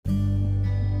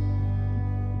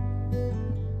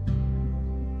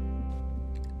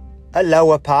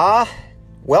Aloha Pa.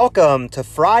 Welcome to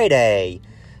Friday,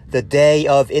 the day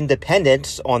of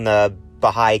independence on the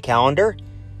Baha'i calendar.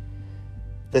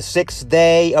 The 6th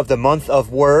day of the month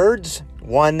of words,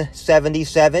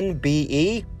 177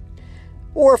 BE,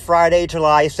 or Friday,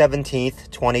 July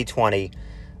 17th, 2020.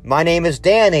 My name is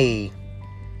Danny.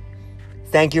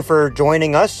 Thank you for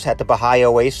joining us at the Baha'i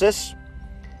Oasis.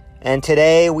 And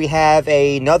today we have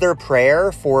another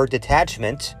prayer for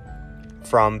detachment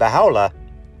from Baha'u'llah.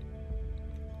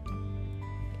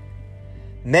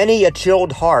 Many a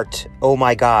chilled heart, O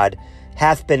my God,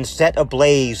 hath been set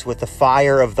ablaze with the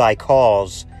fire of thy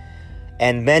calls,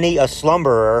 and many a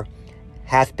slumberer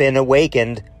hath been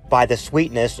awakened by the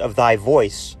sweetness of thy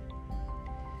voice.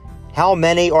 How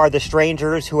many are the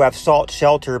strangers who have sought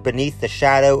shelter beneath the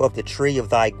shadow of the tree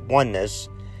of thy oneness,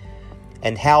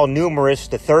 and how numerous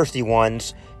the thirsty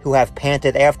ones who have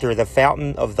panted after the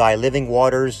fountain of thy living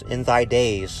waters in thy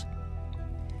days.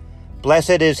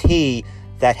 Blessed is he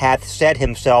that hath set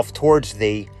himself towards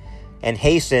thee, and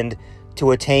hastened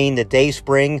to attain the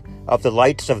dayspring of the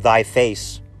lights of thy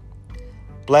face.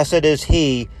 Blessed is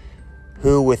he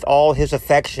who with all his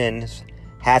affections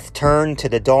hath turned to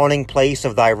the dawning place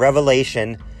of thy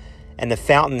revelation and the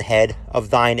fountainhead of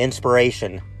thine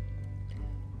inspiration.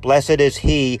 Blessed is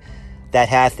he that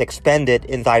hath expended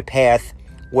in thy path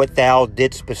what thou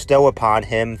didst bestow upon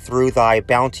him through thy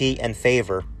bounty and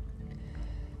favor.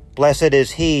 Blessed is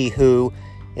he who,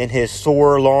 in his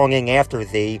sore longing after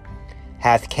thee,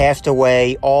 hath cast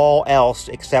away all else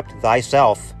except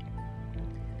thyself.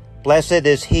 Blessed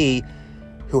is he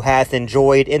who hath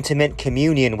enjoyed intimate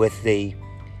communion with thee,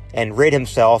 and rid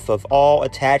himself of all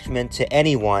attachment to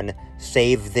anyone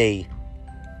save thee.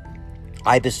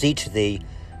 I beseech thee,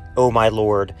 O my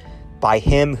Lord, by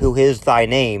him who is thy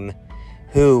name,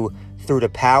 who, through the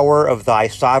power of thy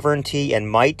sovereignty and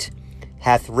might,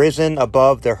 hath risen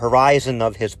above the horizon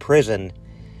of his prison,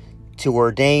 to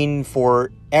ordain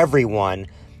for everyone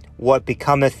what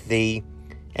becometh thee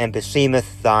and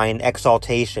beseemeth thine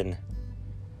exaltation.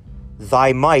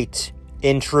 Thy might,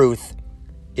 in truth,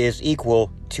 is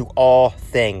equal to all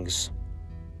things.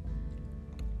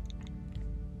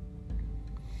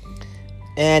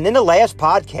 And in the last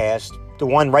podcast, the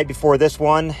one right before this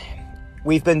one,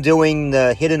 we've been doing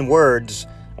the hidden words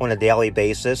on a daily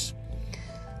basis.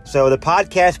 So the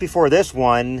podcast before this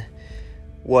one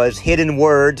was Hidden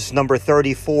Words number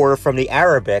 34 from the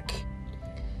Arabic.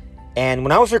 And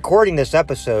when I was recording this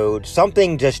episode,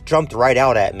 something just jumped right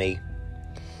out at me.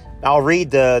 I'll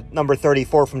read the number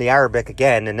 34 from the Arabic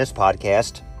again in this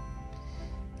podcast.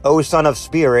 O Son of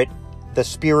Spirit, the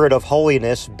Spirit of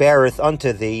holiness beareth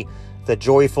unto thee the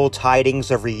joyful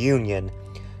tidings of reunion.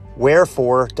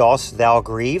 Wherefore dost thou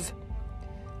grieve?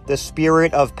 The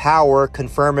Spirit of power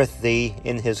confirmeth thee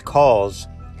in his cause.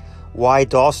 Why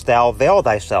dost thou veil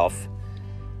thyself?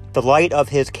 The light of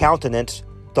his countenance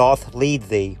doth lead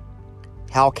thee.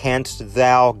 How canst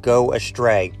thou go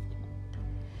astray?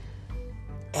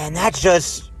 And that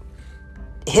just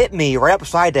hit me right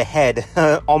upside the head,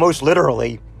 almost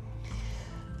literally.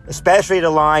 Especially the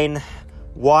line,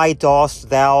 why dost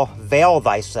thou veil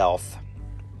thyself?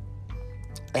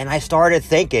 And I started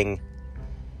thinking,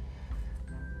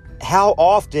 how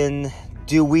often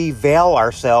do we veil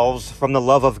ourselves from the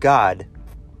love of God?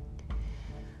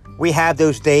 We have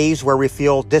those days where we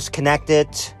feel disconnected,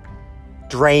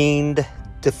 drained,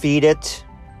 defeated.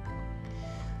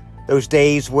 Those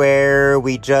days where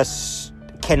we just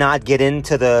cannot get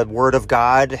into the Word of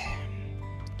God.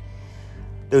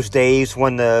 Those days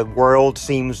when the world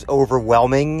seems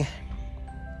overwhelming.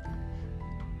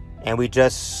 And we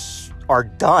just are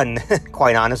done,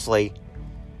 quite honestly.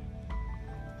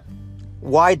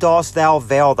 Why dost thou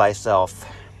veil thyself?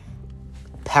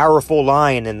 Powerful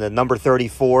line in the number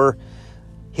 34,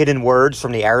 Hidden Words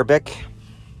from the Arabic.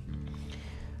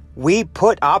 We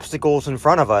put obstacles in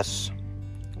front of us,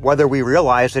 whether we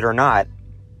realize it or not.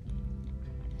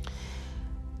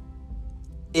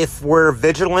 If we're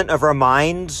vigilant of our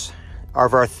minds,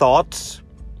 of our thoughts,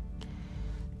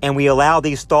 and we allow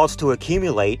these thoughts to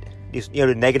accumulate, these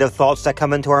the negative thoughts that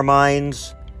come into our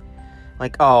minds,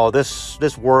 like, oh, this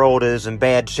world is in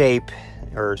bad shape,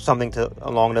 or something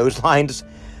along those lines.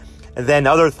 And then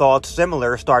other thoughts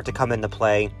similar start to come into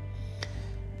play.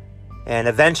 And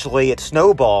eventually it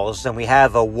snowballs, and we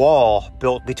have a wall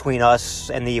built between us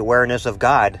and the awareness of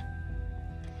God.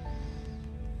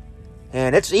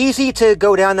 And it's easy to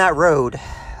go down that road,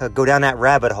 go down that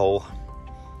rabbit hole.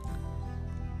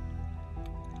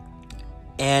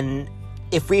 And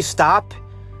if we stop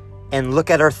and look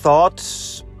at our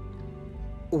thoughts,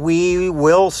 we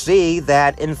will see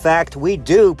that, in fact, we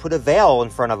do put a veil in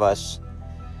front of us.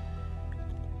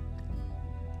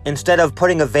 instead of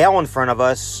putting a veil in front of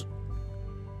us,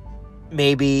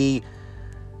 maybe,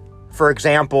 for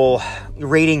example,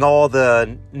 reading all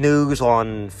the news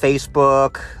on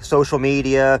Facebook, social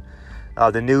media,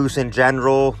 the news in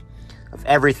general, of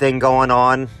everything going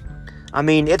on. I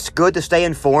mean, it's good to stay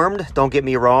informed, don't get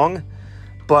me wrong,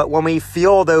 but when we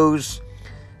feel those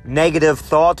negative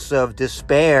thoughts of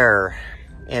despair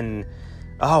and,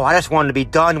 oh, I just wanted to be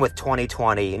done with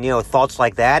 2020, and, thoughts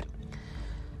like that,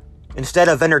 instead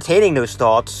of entertaining those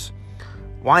thoughts,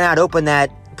 why not open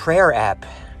that prayer app?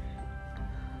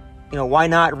 Why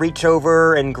not reach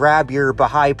over and grab your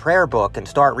Baha'i prayer book and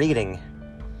start reading?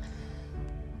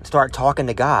 Start talking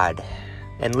to God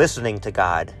and listening to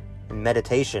God in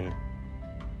meditation.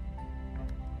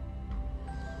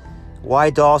 Why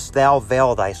dost thou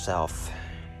veil thyself?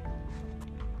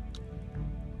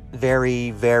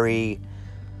 Very, very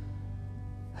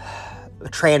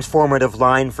transformative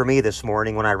line for me this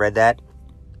morning when I read that.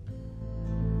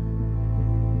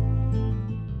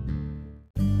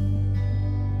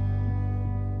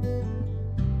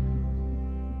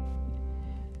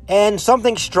 And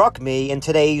something struck me in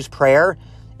today's prayer,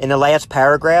 in the last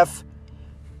paragraph.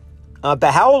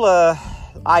 Baha'u'llah,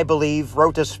 I believe,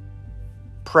 wrote this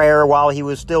prayer while he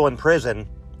was still in prison.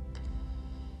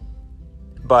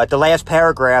 But the last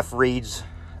paragraph reads,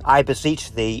 I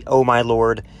beseech thee, O my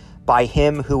Lord, by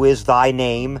him who is thy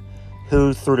name,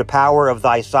 who through the power of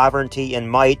thy sovereignty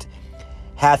and might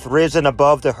hath risen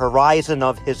above the horizon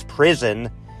of his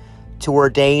prison, to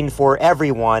ordain for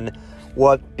everyone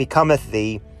what becometh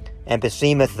thee, and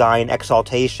beseemeth thine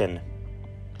exaltation.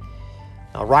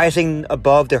 Now, rising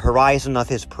above the horizon of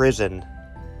his prison,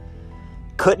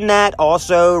 couldn't that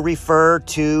also refer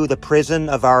to the prison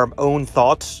of our own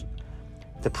thoughts,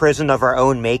 the prison of our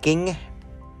own making?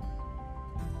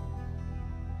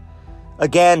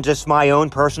 Again, just my own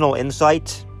personal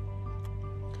insight,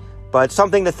 but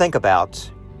something to think about.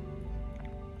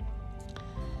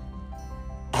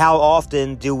 How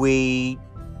often do we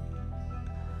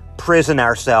prison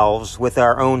ourselves with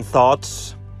our own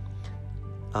thoughts,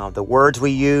 the words we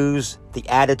use, the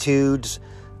attitudes,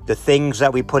 the things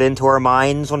that we put into our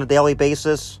minds on a daily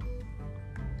basis?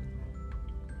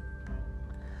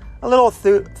 A little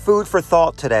food for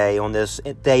thought today on this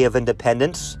Day of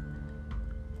Independence.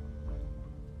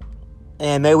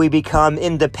 And may we become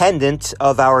independent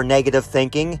of our negative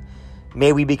thinking.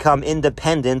 May we become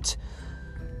independent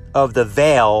of the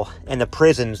veil and the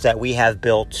prisons that we have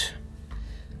built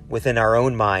within our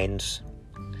own minds.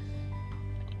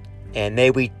 And may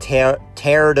we tear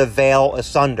the veil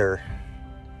asunder.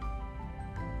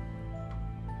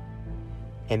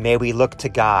 And may we look to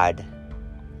God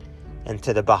and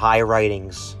to the Baha'i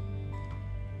writings.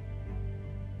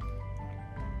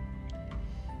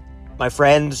 My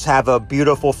friends, have a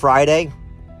beautiful Friday.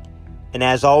 And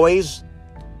as always,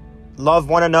 love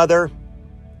one another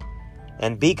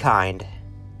and be kind.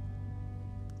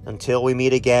 Until we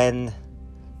meet again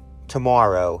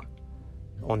tomorrow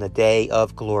on the Day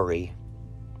of Glory.